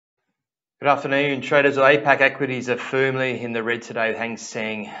Good afternoon, traders. APAC equities are firmly in the red today, with Hang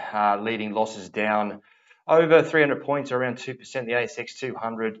Seng leading losses down over 300 points, around 2%. The ASX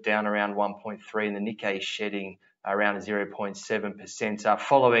 200 down around 1.3%, and the Nikkei shedding around 0.7%,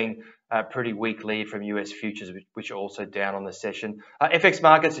 following a pretty weak lead from US futures, which are also down on the session. FX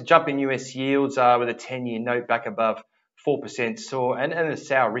markets, a jump in US yields with a 10-year note back above 4%, and a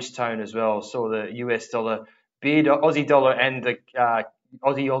sour risk tone as well. Saw the US dollar bid, Aussie dollar, and the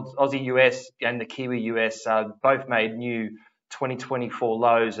Aussie US and the Kiwi US both made new 2024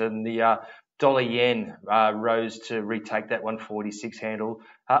 lows, and the dollar yen rose to retake that 146 handle.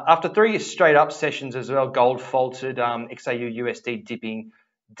 After 3 straight up sessions as well, gold faltered, XAU USD dipping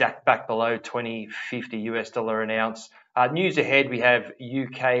back below 2050 US dollar an ounce. News ahead, we have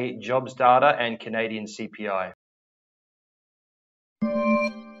UK jobs data and Canadian CPI.